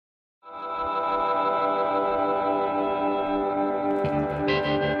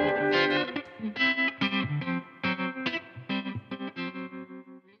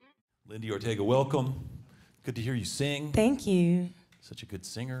Lindi Ortega, welcome. Good to hear you sing. Thank you. Such a good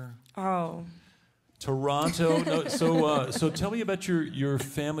singer. Oh. Toronto. No, so tell me about your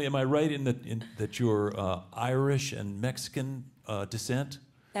family. Am I right in that you're Irish and Mexican descent?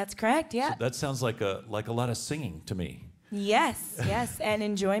 That's correct. Yeah. So that sounds like a lot of singing to me. Yes, yes, and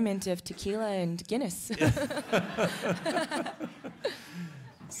enjoyment of tequila and Guinness.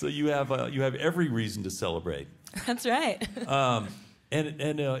 So you have every reason to celebrate. That's right.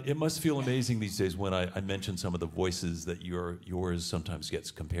 And it must feel amazing these days when I mention some of the voices that yours sometimes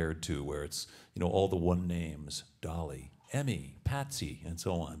gets compared to, where it's all the one names: Dolly, Emmy, Patsy, and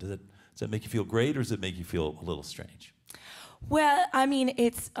so on. Does that make you feel great, or does it make you feel a little strange? Well, I mean,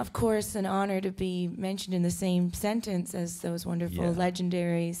 it's of course an honor to be mentioned in the same sentence as those wonderful,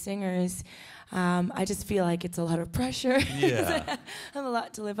 legendary singers. I just feel like it's a lot of pressure. Yeah, I have a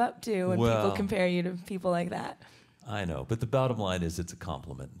lot to live up to when people compare you to people like that. I know, but the bottom line is it's a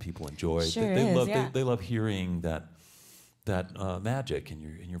compliment, and people enjoy it. Sure They love hearing that magic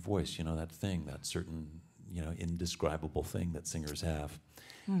in your voice. That thing, that certain indescribable thing that singers have.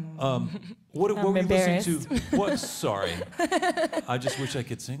 What were you listening to? What? Sorry, I just wish I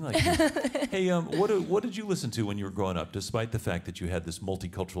could sing like you. Hey, what did you listen to when you were growing up? Despite the fact that you had this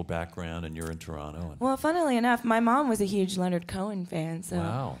multicultural background and you're in Toronto. Well, funnily enough, my mom was a huge Leonard Cohen fan, so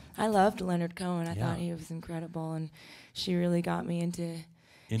wow. I loved Leonard Cohen. I thought he was incredible, and she really got me into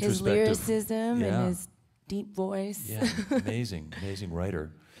his lyricism and his deep voice. Yeah, amazing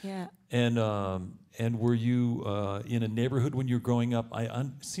writer. Yeah. And were you in a neighborhood when you were growing up?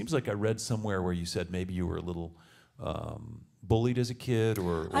 Seems like I read somewhere where you said maybe you were a little bullied as a kid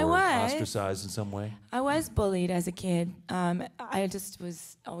or ostracized in some way. I was bullied as a kid. I just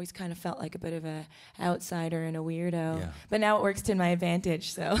was always kind of felt like a bit of a outsider and a weirdo. Yeah. But now it works to my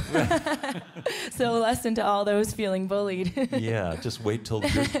advantage, so so lesson to all those feeling bullied. Yeah, just wait till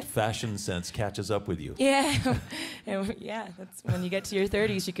your fashion sense catches up with you. Yeah, yeah. That's when you get to your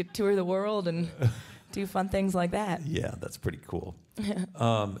 30s, you could tour the world and do fun things like that. Yeah, that's pretty cool.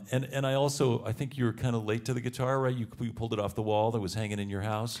 And I think you were kind of late to the guitar, right? You pulled it off the wall that was hanging in your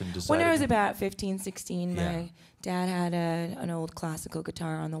house and decided... When I was about 15, 16, my dad had an old classical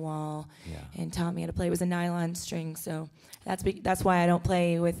guitar on the wall and taught me how to play. It was a nylon string, so that's why I don't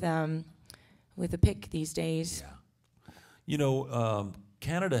play with a pick these days. Yeah.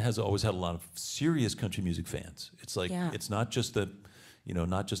 Canada has always had a lot of serious country music fans. It's like it's not just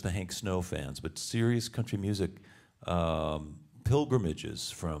the Hank Snow fans, but serious country music pilgrimages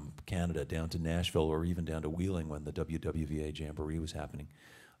from Canada down to Nashville or even down to Wheeling when the WWVA Jamboree was happening.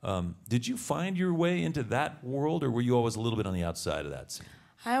 Did you find your way into that world, or were you always a little bit on the outside of that scene?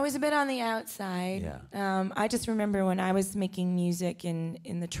 I was a bit on the outside. Yeah. I just remember when I was making music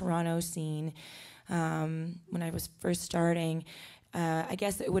in the Toronto scene, when I was first starting, I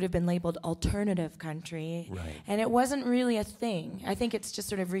guess it would have been labeled alternative country. Right. And it wasn't really a thing. I think it's just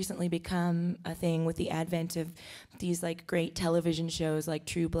sort of recently become a thing with the advent of these like great television shows like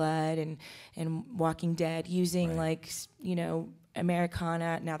True Blood and Walking Dead using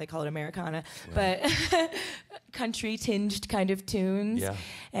Americana, now they call it Americana, but country tinged kind of tunes. Yeah.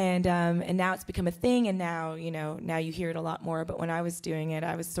 And now it's become a thing, and now you hear it a lot more. But when I was doing it,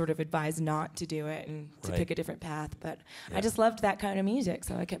 I was sort of advised not to do it and to pick a different path. But I just loved that kind of music,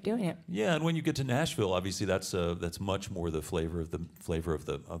 so I kept doing it. Yeah, and when you get to Nashville, obviously that's much more the flavor of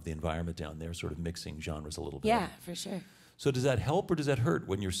the environment down there, sort of mixing genres a little bit. Yeah, for sure. So does that help or does that hurt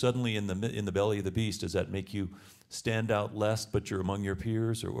when you're suddenly in the belly of the beast? Does that make you stand out less, but you're among your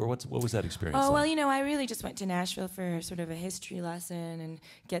peers, or what was that experience like? Oh, well, I really just went to Nashville for sort of a history lesson and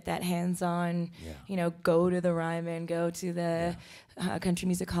get that hands-on, go to the Ryman, go to the Country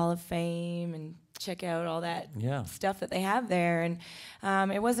Music Hall of Fame and check out all that stuff that they have there. And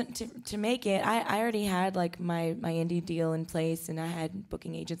it wasn't to make it. I already had like my indie deal in place, and I had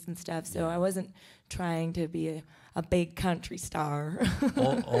booking agents and stuff, so I wasn't trying to be a big country star.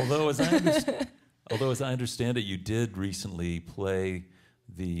 Although as I understand it, you did recently play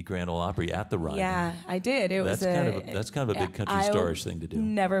the Grand Ole Opry at the Ryman. Yeah, I did. That's kind of a big country starish thing to do.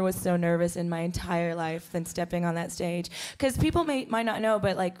 Never was so nervous in my entire life than stepping on that stage. Because people might not know,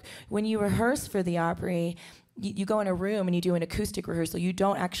 but like when you rehearse for the Opry, you go in a room and you do an acoustic rehearsal. You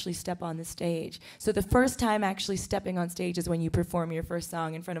don't actually step on the stage. So the first time actually stepping on stage is when you perform your first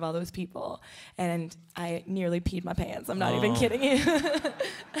song in front of all those people. And I nearly peed my pants. I'm not even kidding you.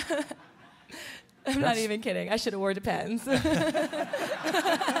 I'm not even kidding. I should have wore Depends.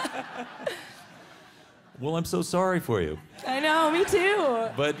 Well, I'm so sorry for you. I know, me too.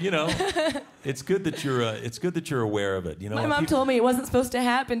 But it's good that you're aware of it. My mom told me it wasn't supposed to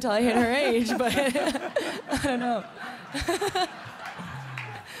happen until I hit her age, but I don't know.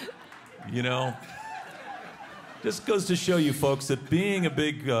 You know? Just goes to show you, folks, that being a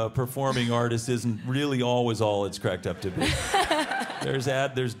big performing artist isn't really always all it's cracked up to be.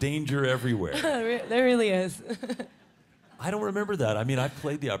 There's danger everywhere. There really is. I don't remember that. I mean, I've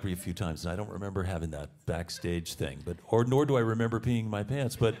played the Opry a few times, and I don't remember having that backstage thing. Nor do I remember peeing my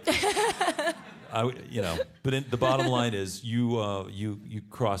pants. But the bottom line is, you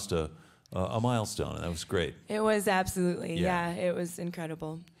crossed a milestone, and that was great. It was absolutely, yeah, it was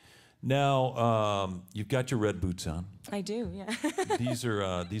incredible. Now, you've got your red boots on. I do, yeah. These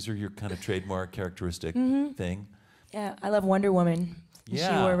are your kind of trademark characteristic thing. Yeah, I love Wonder Woman. Yeah.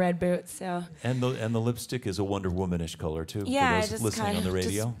 She wore red boots, so. And the lipstick is a Wonder Womanish color too. Yeah, for those listening on the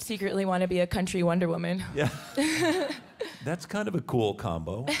radio. Just secretly want to be a country Wonder Woman. Yeah. That's kind of a cool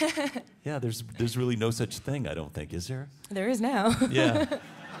combo. Yeah, there's really no such thing, I don't think, is there? There is now. Yeah.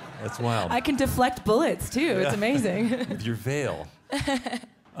 That's wild. I can deflect bullets too. Yeah. It's amazing. With your veil.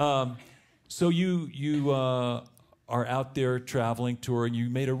 So you are out there traveling, touring. You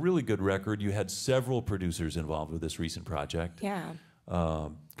made a really good record. You had several producers involved with this recent project. Yeah.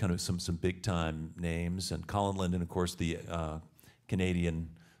 Kind of some big time names, and Colin Linden, of course, the Canadian,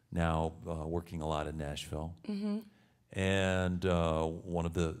 now working a lot in Nashville. Mm-hmm. And one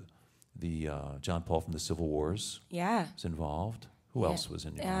of the John Paul from the Civil Wars. Yeah. Was involved. Who else was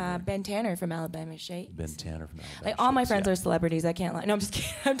in your Ben Tanner from Alabama Shakes. Ben Tanner from Alabama Like, all my friends are celebrities. I can't lie. No, I'm just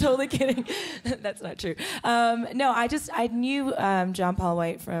kidding. I'm totally kidding. That's not true. No, I knew John Paul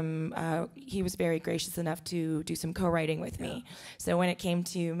White from, he was very gracious enough to do some co-writing with me. So when it came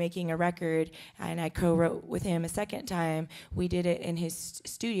to making a record, and I co-wrote with him a second time, we did it in his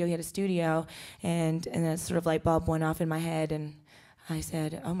studio. He had a studio, and a sort of light bulb went off in my head, and I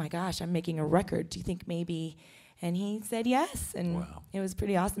said, oh my gosh, I'm making a record. Do you think maybe... And he said yes, and it was a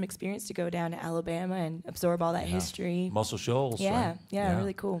pretty awesome experience to go down to Alabama and absorb all that history. Muscle Shoals, right? Yeah,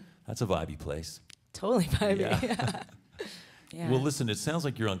 really cool. That's a vibey place. Totally vibey, yeah. Well, listen, it sounds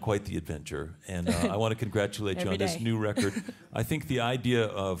like you're on quite the adventure, and I want to congratulate you on this new record. I think the idea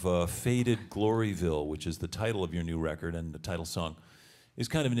of Faded Gloryville, which is the title of your new record and the title song, is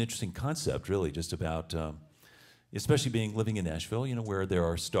kind of an interesting concept, really, just about... especially living in Nashville, you know, where there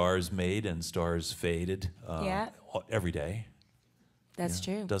are stars made and stars faded every day. That's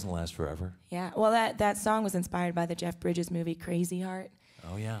true. It doesn't last forever. Yeah. Well, that song was inspired by the Jeff Bridges movie Crazy Heart.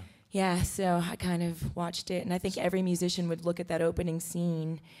 Oh, yeah. Yeah, so I kind of watched it, and I think every musician would look at that opening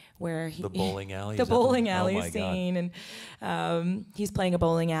scene where he... The bowling alley? The bowling alley scene, and he's playing a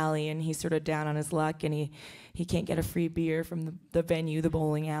bowling alley, and he's sort of down on his luck, and he can't get a free beer from the venue, the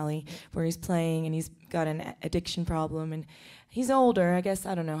bowling alley, where he's playing, and he's got an addiction problem, and he's older. I guess,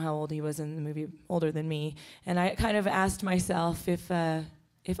 I don't know how old he was in the movie, older than me, and I kind of asked myself if I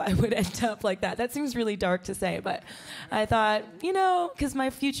would end up like that. That seems really dark to say, but I thought, you know, because my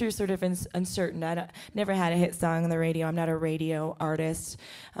future is sort of uncertain. Never had a hit song on the radio. I'm not a radio artist.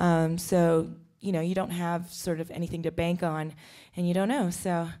 So, you know, you don't have sort of anything to bank on, and you don't know.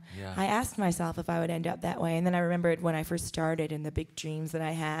 So I asked myself if I would end up that way. And then I remembered when I first started and the big dreams that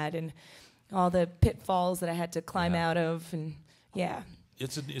I had and all the pitfalls that I had to climb out of. And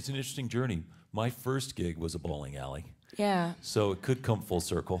It's an interesting journey. My first gig was a bowling alley. Yeah. So it could come full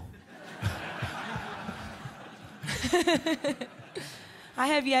circle. I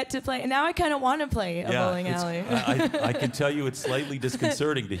have yet to play. Now I kind of want to play a bowling alley. I can tell you it's slightly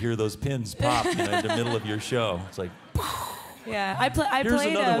disconcerting to hear those pins pop in the middle of your show. It's like... Yeah, Here's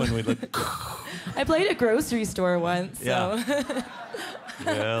played another one. I played a grocery store once. So. Yeah.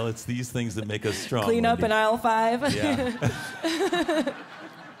 Well, it's these things that make us strong. Clean up in aisle 5. Yeah.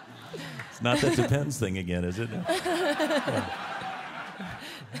 It's not that Depends thing again, is it? Yeah.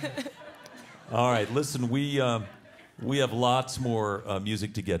 All right, listen, we have lots more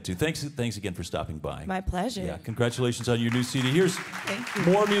music to get to. Thanks again for stopping by. My pleasure. Yeah, congratulations on your new CD. Here's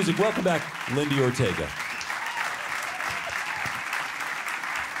more music. Welcome back, Lindi Ortega.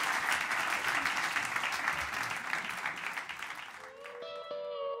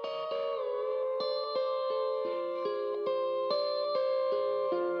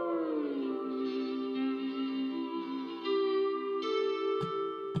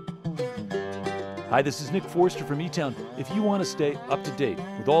 Hi, this is Nick Forster from eTown. If you want to stay up to date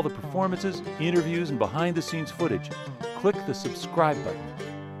with all the performances, interviews, and behind-the-scenes footage, click the subscribe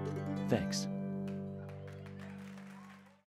button. Thanks.